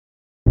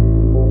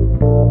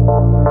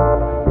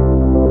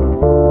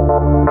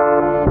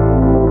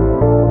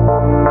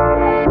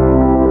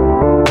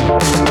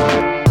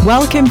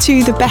Welcome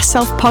to the Best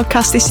Self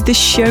Podcast. This is the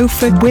show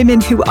for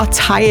women who are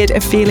tired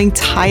of feeling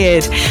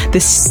tired.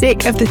 They're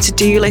sick of the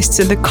to-do lists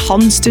and the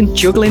constant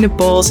juggling of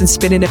balls and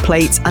spinning of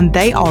plates, and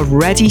they are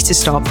ready to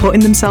start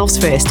putting themselves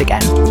first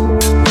again.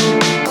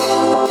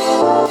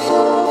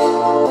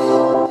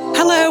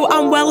 Hello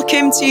and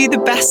welcome to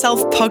the Best Self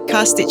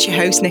Podcast. It's your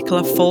host,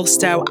 Nicola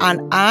Falstow,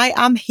 and I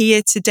am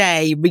here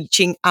today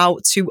reaching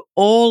out to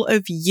all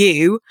of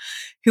you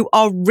who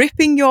are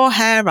ripping your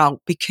hair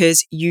out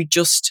because you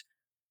just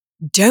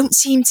don't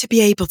seem to be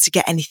able to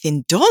get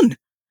anything done.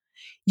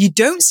 You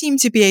don't seem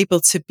to be able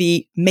to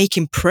be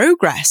making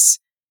progress.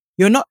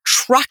 You're not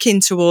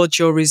tracking towards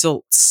your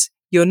results.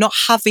 You're not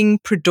having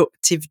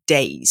productive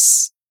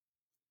days.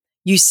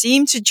 You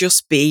seem to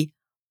just be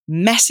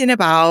messing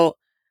about,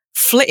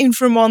 flitting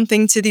from one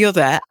thing to the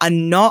other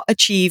and not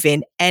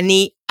achieving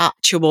any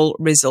actual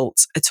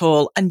results at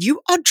all. And you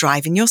are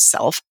driving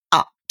yourself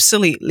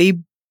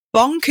absolutely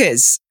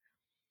bonkers.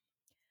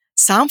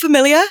 Sound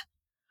familiar?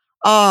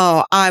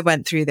 Oh, I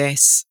went through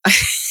this.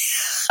 I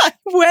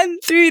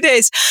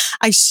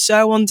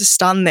so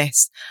understand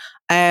this.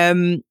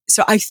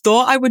 So I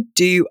thought I would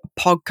do a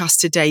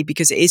podcast today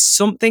because it is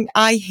something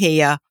I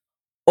hear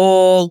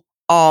all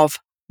of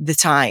the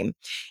time.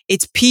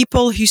 It's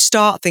people who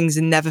start things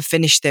and never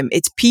finish them.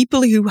 It's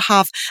people who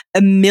have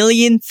a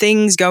million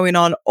things going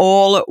on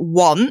all at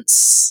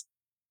once,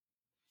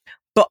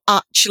 but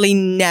actually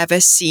never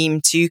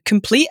seem to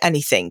complete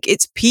anything.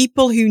 It's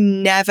people who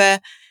never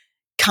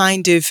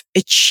kind of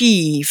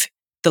achieve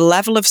the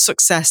level of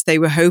success they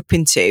were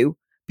hoping to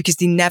because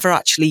they never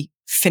actually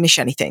finish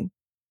anything.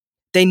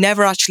 They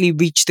never actually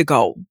reach the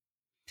goal.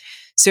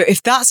 So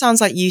if that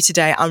sounds like you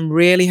today, I'm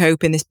really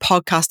hoping this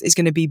podcast is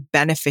going to be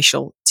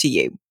beneficial to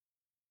you.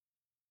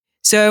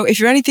 So if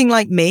you're anything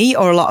like me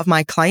or a lot of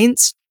my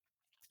clients,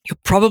 you're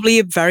probably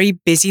a very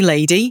busy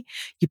lady.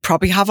 You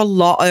probably have a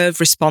lot of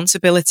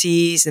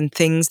responsibilities and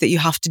things that you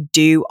have to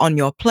do on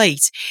your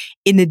plate,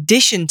 in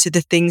addition to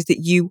the things that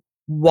you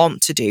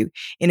want to do,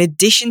 in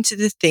addition to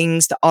the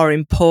things that are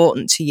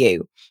important to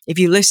you. If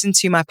you listen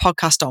to my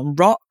podcast on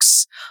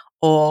rocks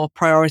or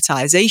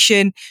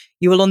prioritization,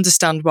 you will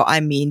understand what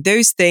I mean.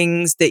 Those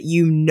things that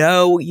you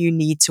know you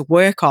need to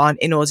work on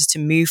in order to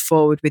move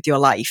forward with your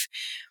life.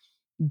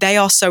 They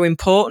are so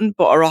important,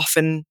 but are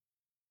often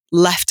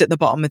left at the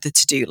bottom of the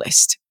to-do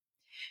list.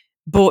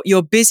 But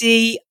you're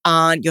busy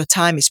and your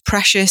time is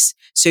precious,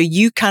 so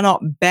you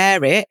cannot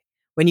bear it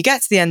when you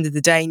get to the end of the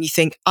day and you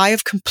think, I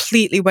have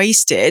completely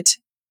wasted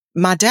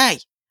my day.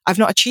 I've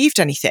not achieved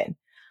anything.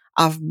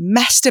 I've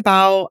messed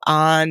about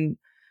and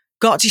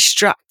got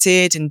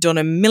distracted and done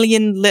a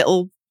million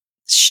little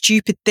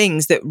stupid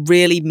things that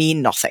really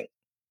mean nothing.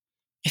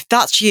 If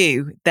that's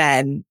you,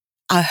 then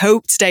I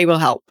hope today will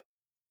help.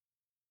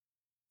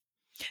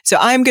 So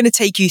I'm going to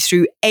take you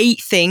through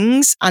 8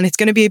 things, and it's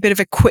going to be a bit of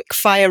a quick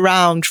fire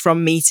round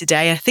from me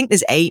today. I think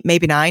there's 8,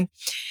 maybe 9,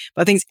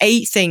 but I think it's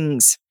 8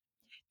 things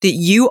that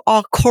you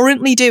are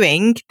currently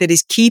doing that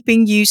is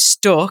keeping you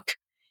stuck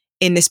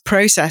in this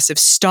process of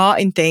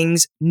starting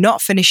things,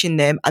 not finishing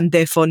them, and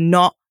therefore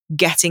not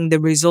getting the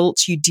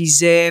results you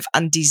deserve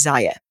and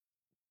desire.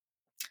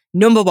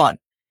 Number 1.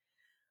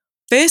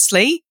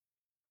 Firstly,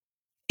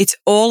 it's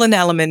all an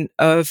element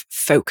of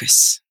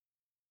focus.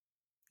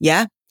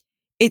 Yeah?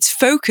 It's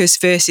focus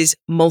versus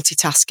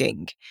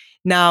multitasking.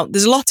 Now,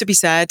 there's a lot to be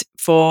said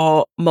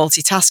for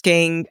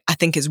multitasking. I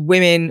think as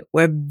women,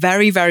 we're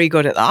very, very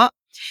good at that,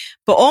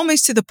 but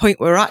almost to the point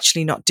where we're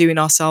actually not doing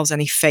ourselves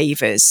any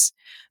favors,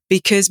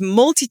 because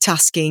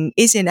multitasking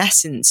is in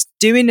essence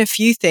doing a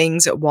few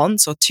things at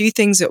once or 2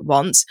 things at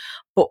once,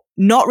 but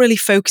not really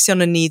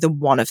focusing on either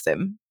one of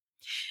them.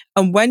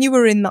 And when you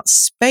are in that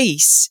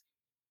space,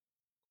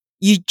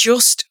 you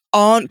just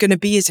aren't going to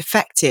be as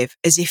effective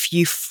as if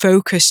you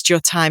focused your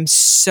time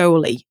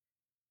solely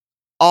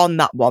on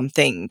that one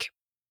thing.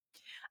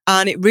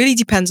 And it really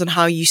depends on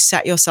how you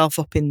set yourself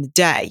up in the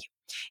day.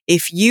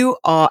 If you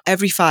are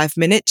every 5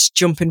 minutes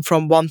jumping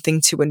from one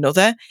thing to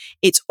another,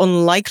 it's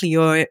unlikely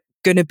you're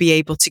going to be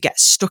able to get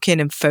stuck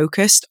in and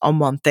focused on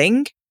one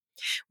thing.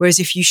 Whereas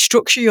if you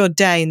structure your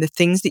day and the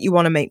things that you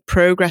want to make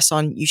progress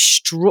on, you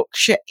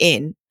structure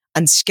in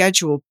and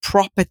schedule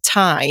proper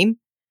time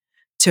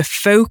to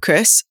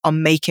focus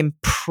on making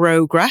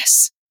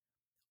progress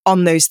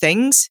on those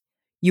things,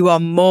 you are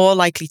more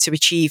likely to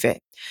achieve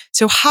it.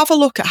 So have a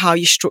look at how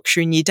you're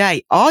structuring your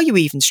day. Are you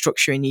even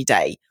structuring your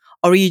day?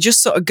 Or are you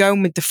just sort of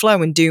going with the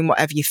flow and doing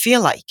whatever you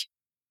feel like?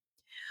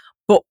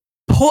 But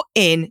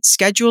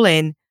schedule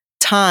in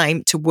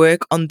time to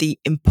work on the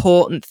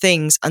important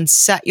things and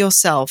set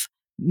yourself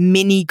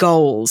mini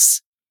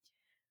goals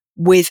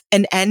with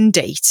an end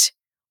date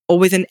or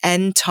with an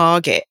end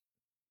target.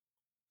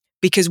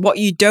 Because what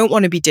you don't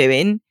want to be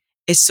doing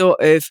is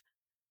sort of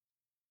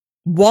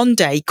one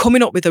day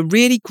coming up with a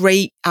really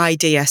great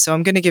idea. So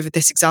I'm going to give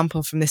this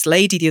example from this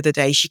lady the other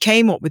day. She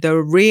came up with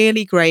a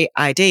really great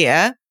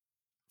idea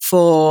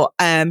for,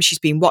 she's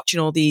been watching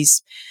all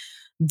these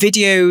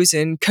videos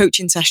and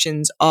coaching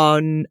sessions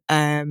on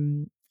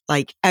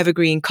like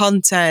evergreen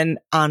content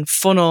and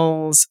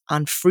funnels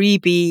and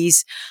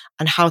freebies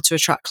and how to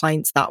attract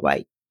clients that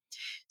way.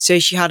 So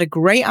she had a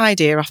great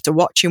idea after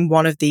watching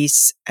one of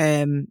these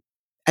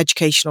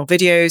educational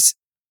videos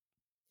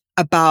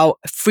about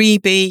a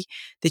freebie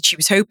that she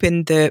was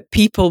hoping that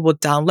people would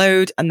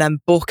download and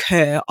then book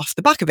her off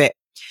the back of it.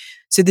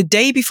 So the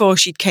day before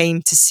she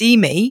came to see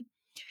me,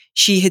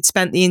 she had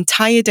spent the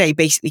entire day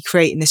basically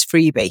creating this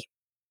freebie.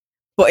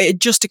 But it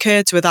had just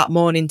occurred to her that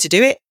morning to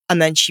do it.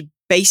 And then she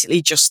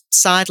basically just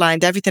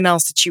sidelined everything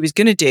else that she was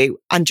going to do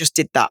and just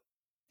did that.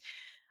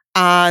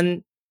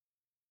 And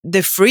the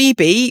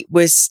freebie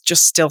was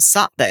just still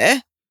sat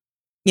there.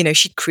 You know,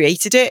 she'd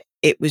created it.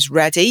 It was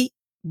ready,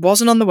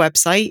 wasn't on the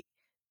website.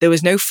 There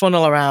was no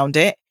funnel around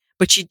it,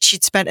 but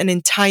she'd spent an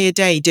entire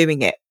day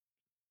doing it.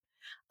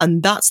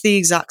 And that's the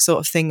exact sort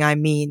of thing I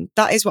mean.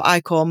 That is what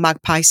I call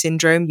magpie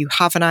syndrome. You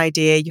have an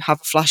idea, you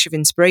have a flash of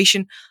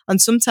inspiration,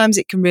 and sometimes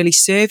it can really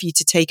serve you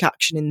to take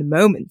action in the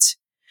moment.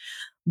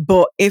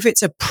 But if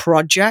it's a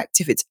project,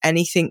 if it's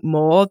anything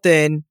more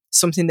than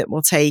something that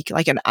will take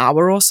like an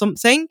hour or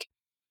something,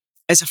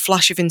 as a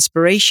flash of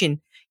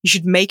inspiration, you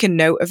should make a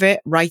note of it,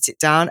 write it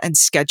down, and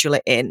schedule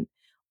it in.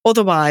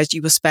 Otherwise,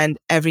 you will spend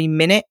every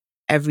minute,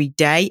 every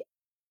day,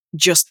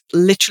 just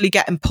literally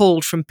getting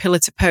pulled from pillar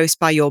to post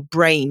by your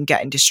brain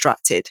getting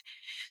distracted.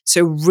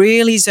 So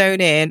really zone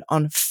in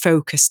on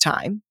focus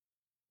time.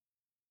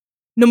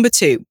 Number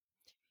 2,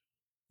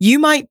 you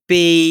might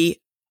be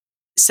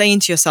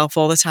saying to yourself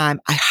all the time,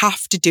 I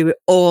have to do it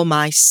all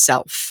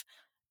myself.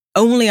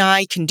 Only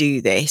I can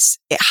do this.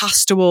 It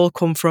has to all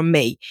come from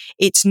me.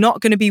 It's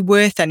not going to be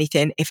worth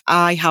anything if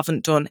I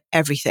haven't done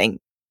everything.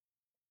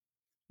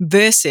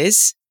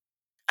 Versus,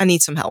 I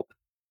need some help.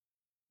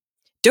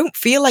 Don't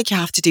feel like you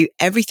have to do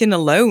everything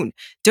alone.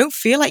 Don't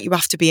feel like you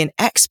have to be an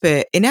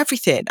expert in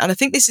everything. And I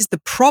think this is the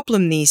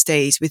problem these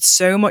days with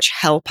so much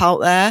help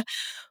out there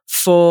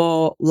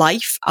for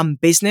life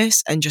and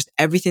business and just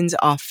everything's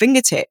at our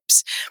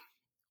fingertips.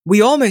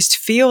 We almost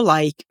feel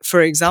like,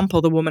 for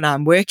example, the woman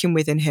I'm working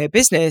with in her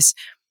business,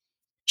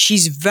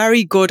 she's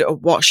very good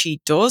at what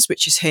she does,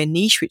 which is her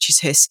niche, which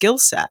is her skill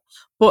set.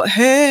 But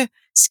her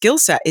skill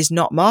set is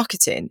not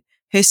marketing.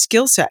 Her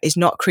skill set is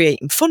not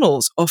creating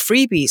funnels or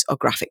freebies or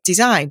graphic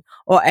design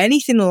or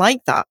anything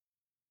like that.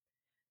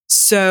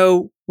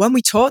 So when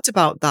we talked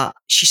about that,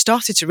 she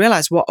started to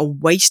realize what a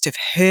waste of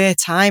her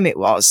time it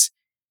was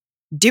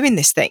doing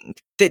this thing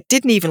that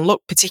didn't even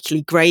look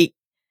particularly great,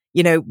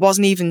 you know,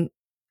 wasn't even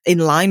in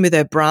line with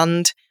her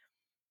brand.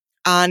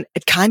 And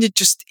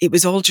it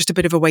was all just a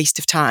bit of a waste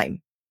of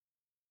time.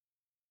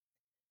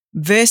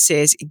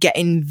 Versus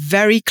getting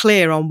very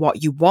clear on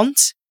what you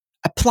want,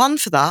 a plan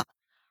for that,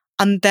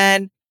 and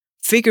then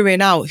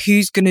figuring out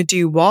who's going to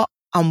do what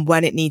and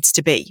when it needs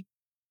to be.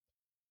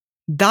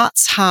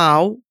 That's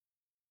how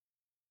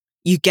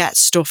you get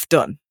stuff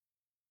done.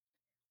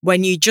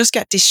 When you just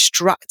get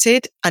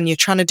distracted and you're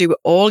trying to do it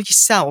all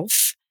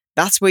yourself,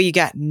 that's where you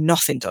get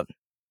nothing done.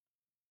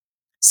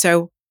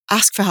 So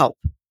ask for help.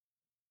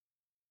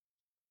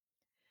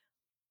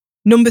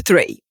 Number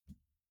 3,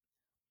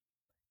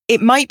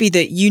 it might be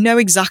that you know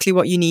exactly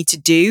what you need to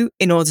do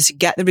in order to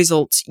get the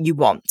results you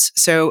want.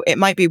 So it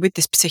might be with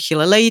this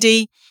particular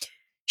lady,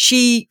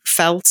 she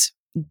felt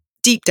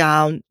deep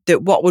down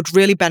that what would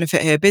really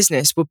benefit her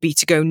business would be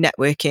to go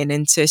networking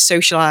and to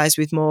socialize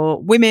with more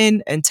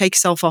women and take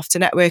herself off to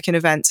networking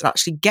events and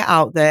actually get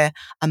out there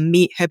and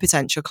meet her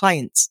potential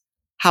clients.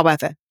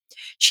 However,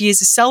 she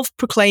is a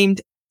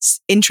self-proclaimed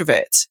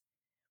introvert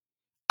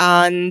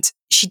and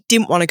she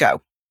didn't want to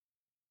go.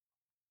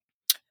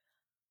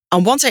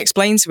 And once I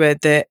explained to her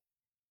that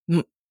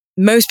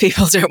most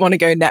people don't want to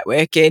go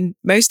networking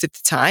most of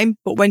the time,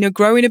 but when you're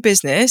growing a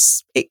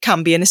business, it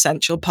can be an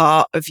essential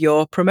part of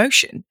your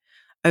promotion,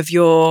 of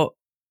your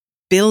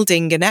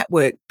building a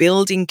network,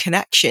 building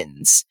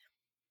connections.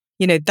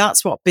 You know,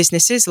 that's what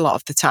business is a lot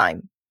of the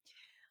time.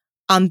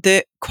 And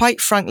that,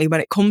 quite frankly,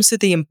 when it comes to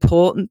the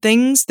important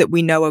things that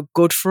we know are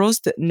good for us,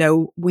 that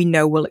we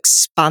know will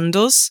expand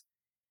us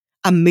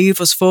and move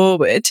us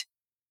forward,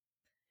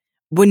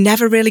 we're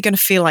never really going to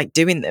feel like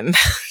doing them.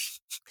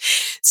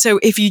 So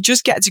if you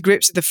just get to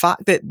grips with the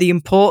fact that the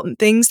important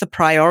things, the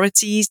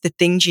priorities, the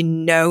things you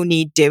know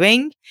need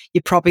doing,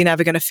 you're probably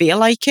never going to feel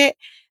like it,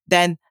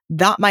 then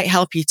that might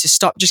help you to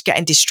stop just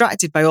getting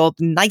distracted by all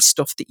the nice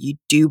stuff that you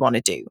do want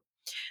to do.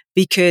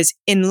 Because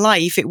in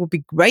life, it would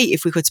be great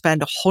if we could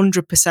spend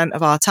 100%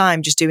 of our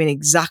time just doing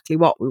exactly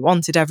what we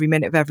wanted every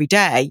minute of every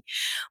day.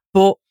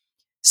 But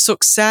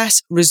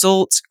success,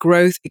 results,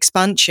 growth,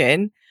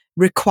 expansion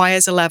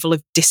requires a level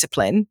of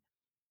discipline.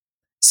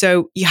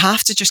 So you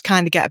have to just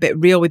kind of get a bit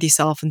real with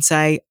yourself and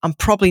say, I'm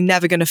probably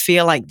never going to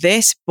feel like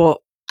this, but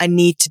I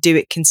need to do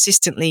it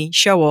consistently,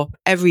 show up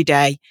every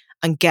day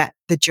and get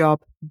the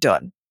job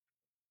done.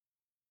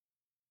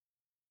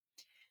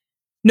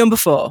 Number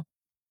 4,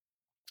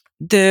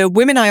 the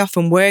women I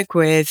often work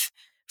with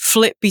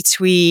flip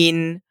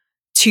between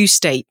 2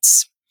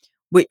 states,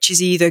 which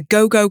is either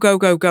go, go, go,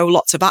 go, go,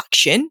 lots of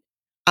action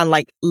and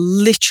like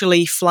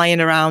literally flying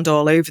around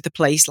all over the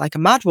place like a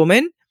mad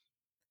woman,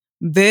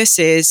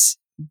 versus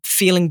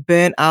feeling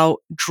burnt out,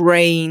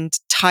 drained,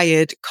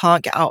 tired,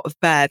 can't get out of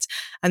bed.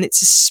 And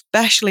it's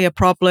especially a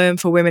problem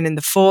for women in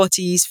the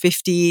 40s,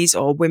 50s,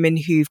 or women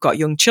who've got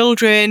young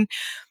children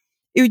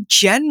who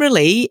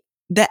generally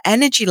their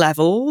energy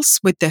levels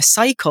with their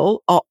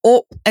cycle are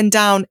up and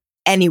down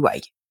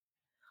anyway.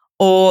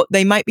 Or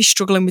they might be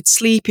struggling with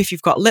sleep. If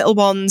you've got little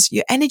ones,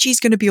 your energy is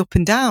going to be up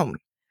and down.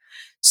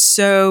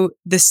 So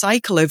the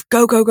cycle of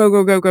go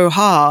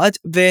hard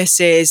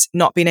versus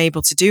not being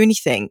able to do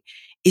anything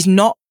is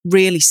not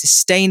really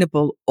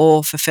sustainable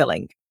or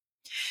fulfilling.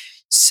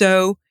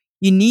 So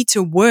you need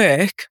to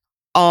work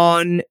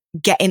on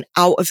getting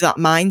out of that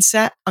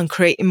mindset and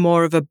creating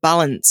more of a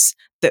balance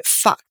that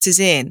factors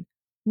in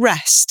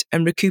rest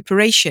and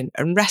recuperation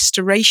and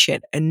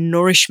restoration and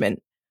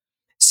nourishment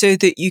so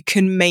that you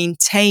can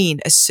maintain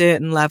a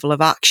certain level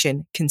of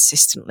action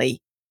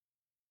consistently.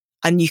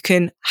 And you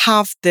can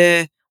have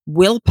the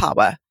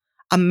willpower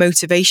and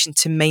motivation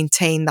to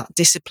maintain that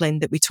discipline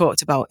that we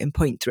talked about in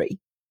point 3.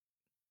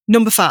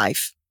 Number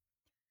 5,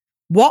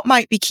 what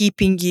might be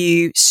keeping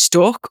you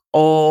stuck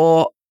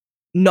or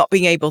not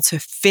being able to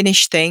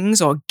finish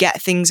things or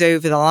get things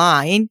over the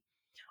line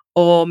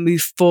or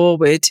move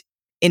forward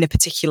in a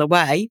particular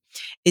way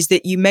is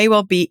that you may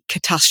well be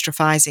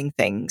catastrophizing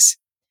things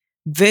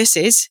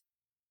versus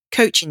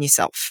coaching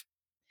yourself.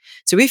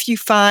 So if you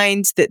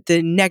find that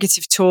the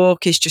negative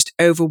talk is just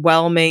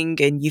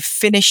overwhelming and you've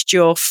finished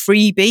your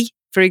freebie,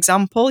 for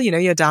example,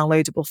 your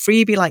downloadable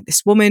freebie like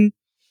this woman,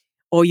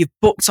 or you've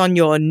booked on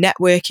your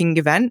networking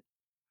event,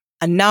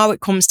 and now it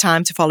comes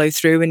time to follow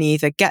through and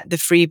either get the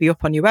freebie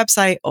up on your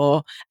website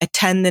or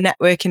attend the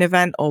networking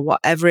event or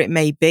whatever it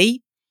may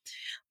be,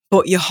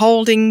 but you're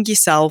holding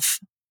yourself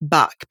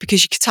back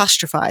because you're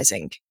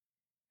catastrophizing.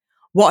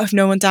 What if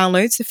no one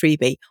downloads the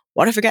freebie?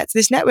 What if I get to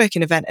this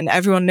networking event and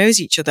everyone knows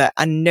each other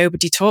and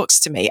nobody talks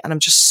to me and I'm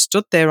just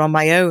stood there on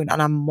my own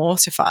and I'm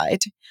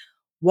mortified?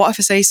 What if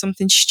I say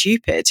something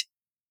stupid?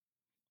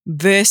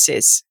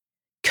 Versus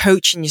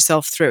coaching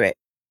yourself through it.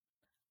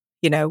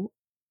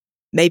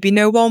 Maybe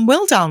no one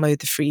will download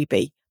the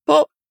freebie,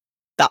 but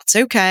that's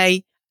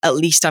okay. At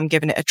least I'm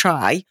giving it a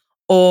try.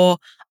 Or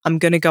I'm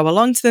going to go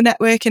along to the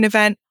networking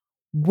event.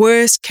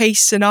 Worst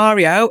case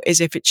scenario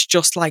is if it's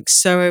just like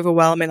so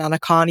overwhelming and I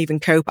can't even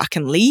cope, I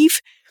can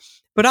leave.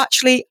 But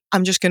actually,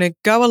 I'm just going to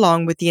go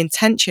along with the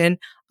intention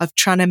of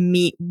trying to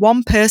meet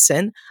one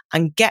person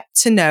and get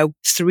to know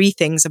 3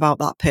 things about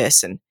that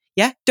person.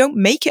 Yeah. Don't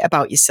make it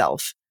about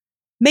yourself.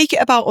 Make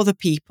it about other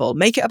people.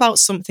 Make it about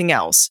something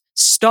else.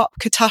 Stop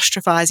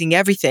catastrophizing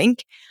everything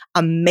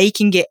and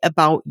making it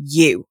about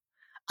you.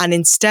 And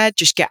instead,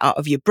 just get out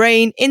of your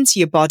brain, into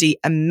your body,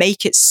 and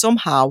make it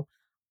somehow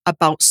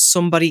about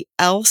somebody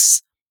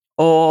else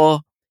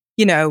or,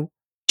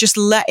 just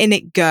letting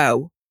it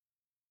go.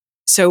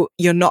 So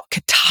you're not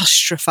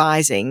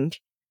catastrophizing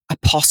a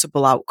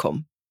possible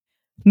outcome.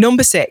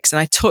 Number 6, and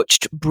I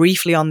touched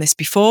briefly on this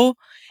before,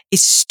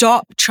 is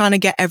stop trying to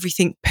get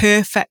everything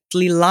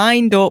perfectly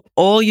lined up,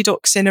 all your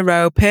ducks in a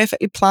row,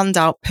 perfectly planned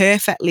out,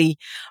 perfectly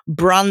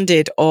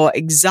branded or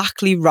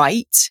exactly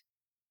right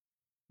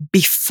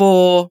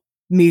before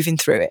moving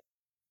through it.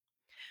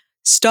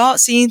 Start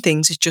seeing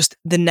things as just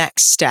the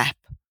next step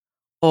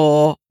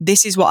or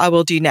this is what I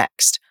will do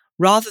next,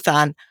 rather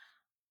than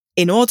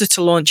in order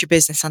to launch a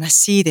business, and I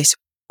see this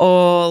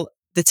all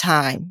the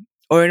time,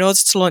 or in order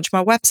to launch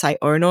my website,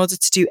 or in order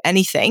to do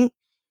anything,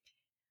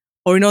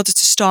 or in order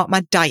to start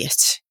my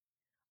diet,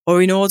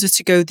 or in order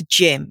to go to the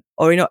gym,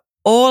 or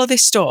all of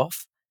this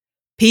stuff,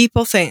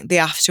 people think they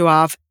have to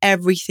have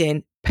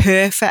everything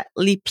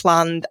perfectly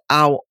planned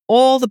out,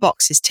 all the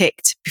boxes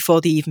ticked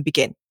before they even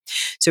begin.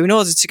 So in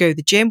order to go to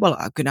the gym, well,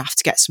 I'm going to have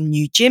to get some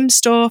new gym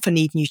stuff. I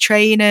need new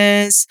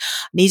trainers.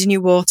 I need a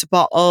new water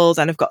bottle.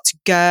 Then I've got to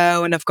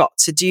go and I've got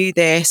to do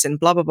this and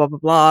blah, blah, blah, blah,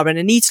 blah. And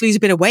I need to lose a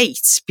bit of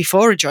weight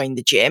before I join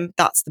the gym.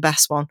 That's the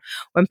best one.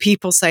 When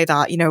people say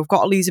that, I've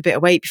got to lose a bit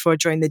of weight before I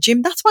join the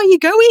gym, that's why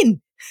you're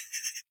going.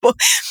 But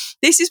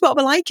this is what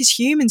we're like as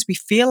humans. We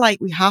feel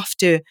like we have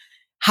to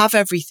have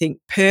everything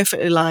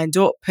perfectly lined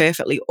up,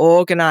 perfectly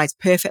organized,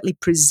 perfectly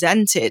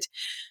presented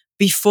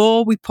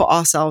before we put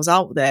ourselves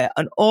out there.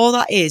 And all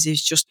that is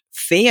just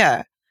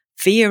fear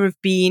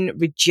of being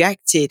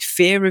rejected,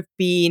 fear of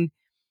being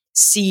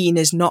seen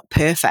as not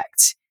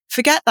perfect.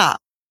 Forget that.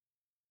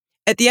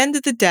 At the end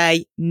of the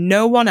day,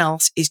 no one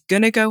else is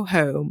going to go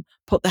home,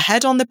 put the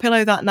head on the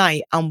pillow that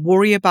night and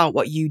worry about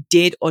what you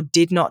did or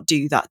did not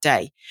do that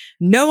day.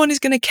 No one is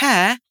going to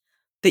care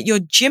that your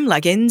gym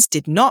leggings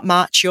did not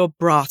match your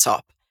bra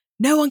top.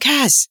 No one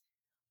cares.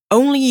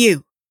 Only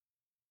you.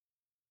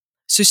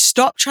 So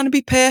stop trying to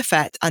be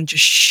perfect and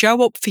just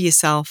show up for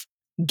yourself,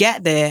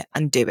 get there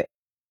and do it.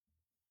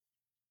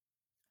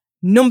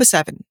 Number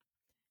 7,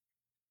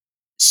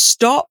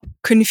 stop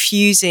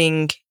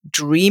confusing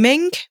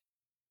dreaming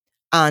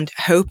and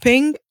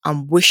hoping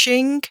and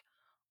wishing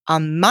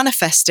and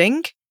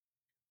manifesting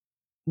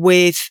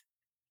with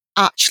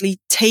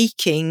actually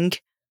taking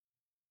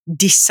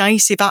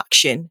decisive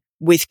action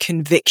with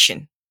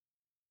conviction.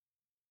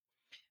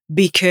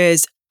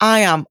 Because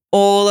I am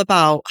all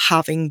about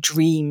having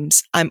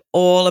dreams. I'm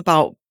all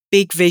about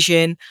big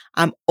vision.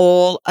 I'm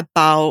all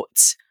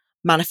about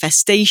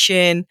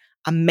manifestation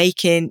and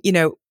making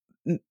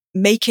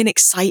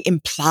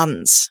exciting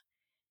plans.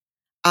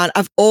 And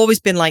I've always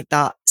been like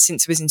that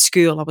since I was in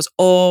school. I was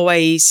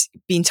always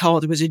being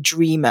told I was a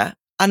dreamer.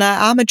 And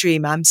I am a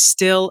dreamer. I'm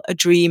still a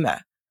dreamer.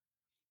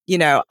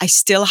 I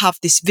still have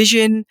this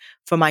vision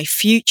for my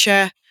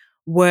future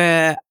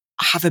where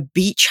I have a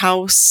beach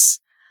house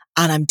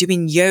and I'm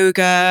doing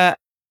yoga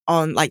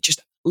on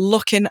just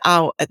looking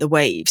out at the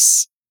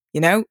waves.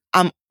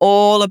 I'm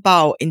all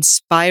about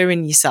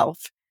inspiring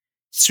yourself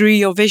through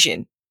your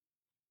vision.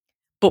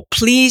 But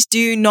please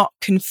do not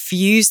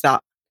confuse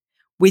that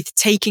with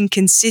taking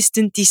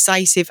consistent,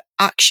 decisive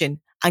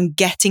action and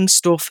getting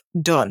stuff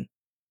done.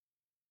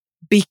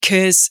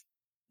 Because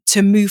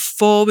to move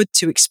forward,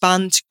 to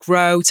expand, to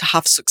grow, to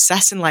have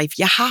success in life,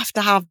 you have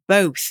to have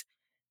both.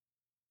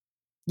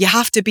 You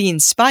have to be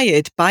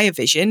inspired by a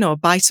vision or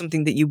by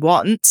something that you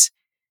want,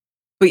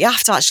 but you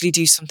have to actually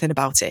do something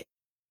about it.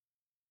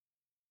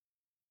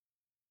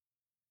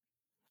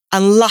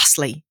 And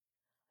lastly,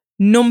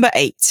 number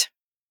 8,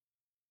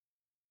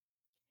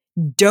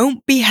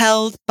 don't be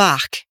held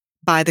back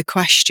by the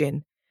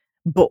question,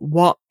 but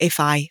what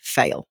if I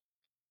fail?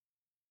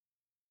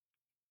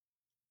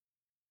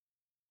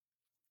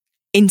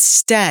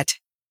 Instead,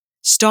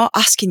 start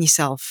asking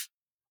yourself,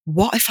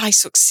 what if I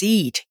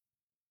succeed?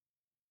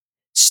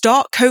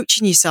 Start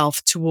coaching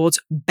yourself towards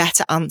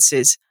better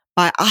answers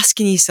by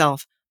asking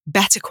yourself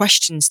better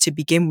questions to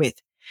begin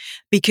with.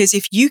 Because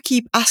if you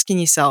keep asking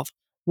yourself,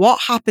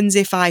 what happens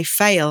if I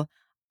fail?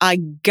 I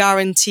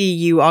guarantee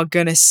you are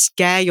going to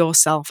scare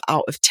yourself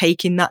out of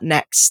taking that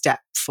next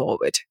step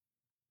forward.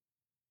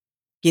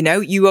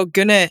 You are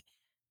going to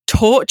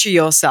torture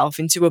yourself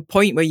into a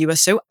point where you are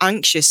so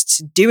anxious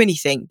to do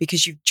anything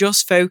because you've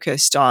just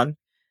focused on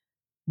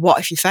what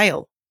if you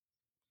fail?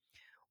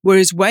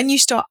 Whereas when you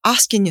start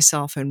asking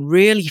yourself and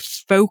really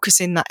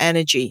focusing that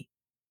energy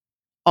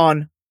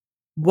on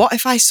what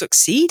if I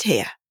succeed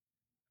here?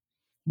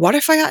 What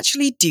if I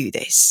actually do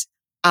this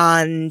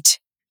and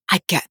I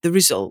get the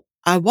result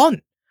I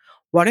want?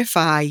 What if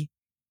I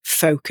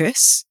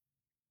focus?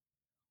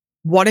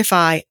 What if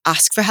I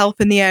ask for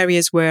help in the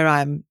areas where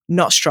I'm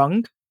not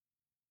strong?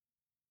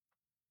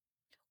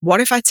 What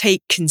if I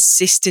take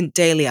consistent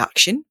daily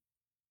action?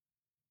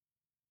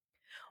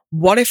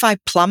 What if I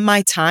plan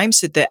my time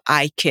so that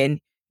I can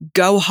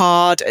go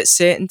hard at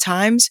certain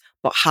times,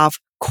 but have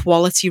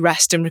quality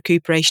rest and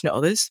recuperation at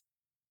others?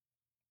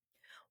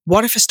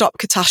 What if I stop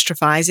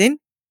catastrophizing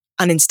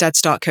and instead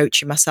start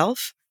coaching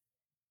myself?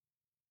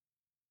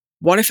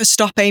 What if I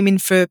stop aiming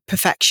for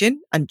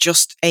perfection and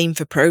just aim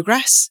for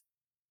progress?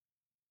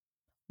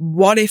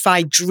 What if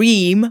I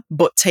dream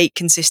but take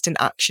consistent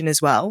action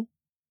as well?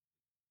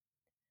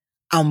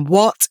 And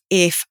what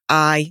if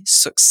I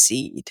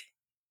succeed?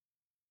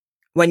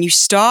 When you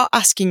start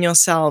asking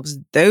yourselves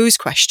those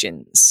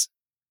questions,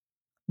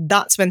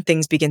 that's when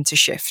things begin to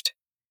shift.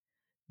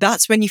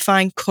 That's when you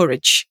find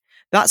courage.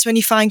 That's when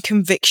you find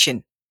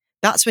conviction.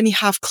 That's when you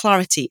have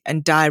clarity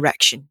and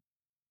direction.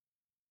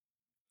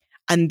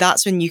 And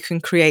that's when you can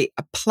create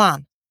a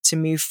plan to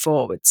move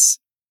forwards.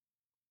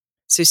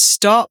 So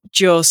stop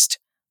just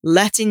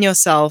letting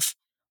yourself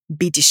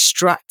be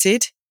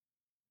distracted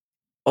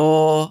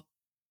or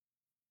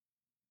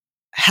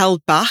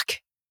held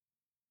back,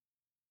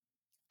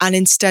 and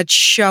instead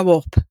show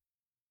up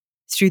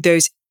through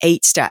those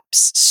 8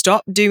 steps.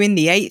 Stop doing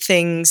the 8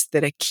 things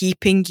that are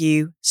keeping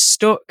you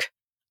stuck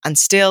and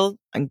still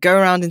and go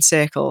around in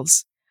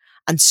circles,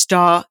 and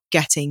start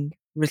getting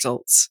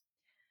results.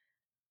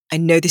 I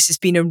know this has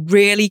been a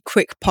really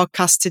quick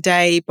podcast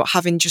today, but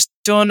having just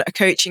done a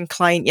coaching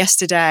client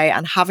yesterday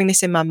and having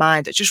this in my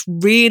mind, I just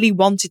really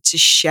wanted to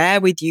share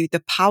with you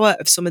the power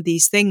of some of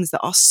these things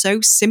that are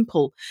so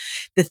simple,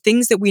 the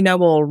things that we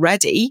know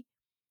already,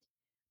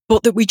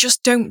 but that we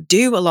just don't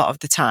do a lot of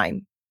the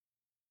time.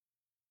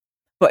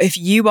 But if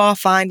you are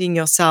finding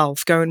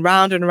yourself going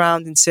round and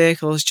around in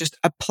circles, just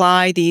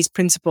apply these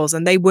principles,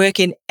 and they work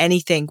in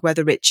anything,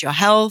 whether it's your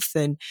health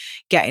and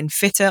getting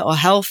fitter or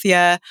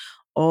healthier,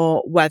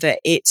 or whether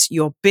it's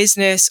your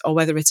business, or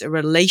whether it's a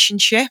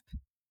relationship.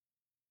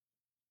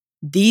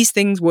 These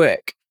things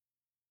work.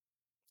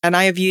 And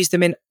I have used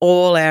them in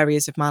all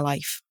areas of my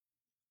life.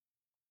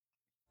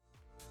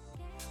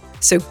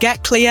 So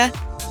get clear,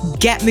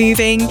 get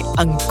moving,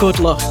 and good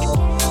luck.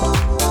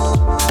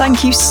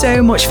 Thank you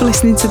so much for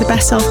listening to the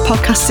Best Self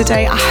podcast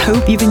today. I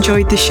hope you've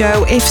enjoyed the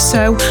show. If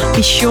so,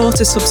 be sure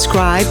to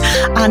subscribe,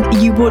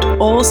 and you would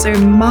also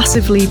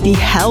massively be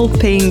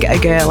helping a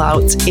girl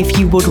out if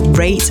you would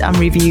rate and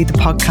review the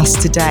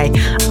podcast today.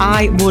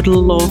 I would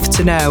love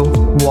to know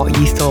what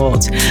you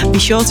thought. Be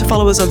sure to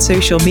follow us on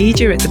social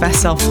media at The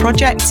Best Self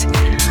Project,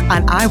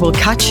 and I will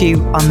catch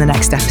you on the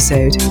next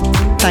episode.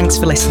 Thanks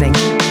for listening.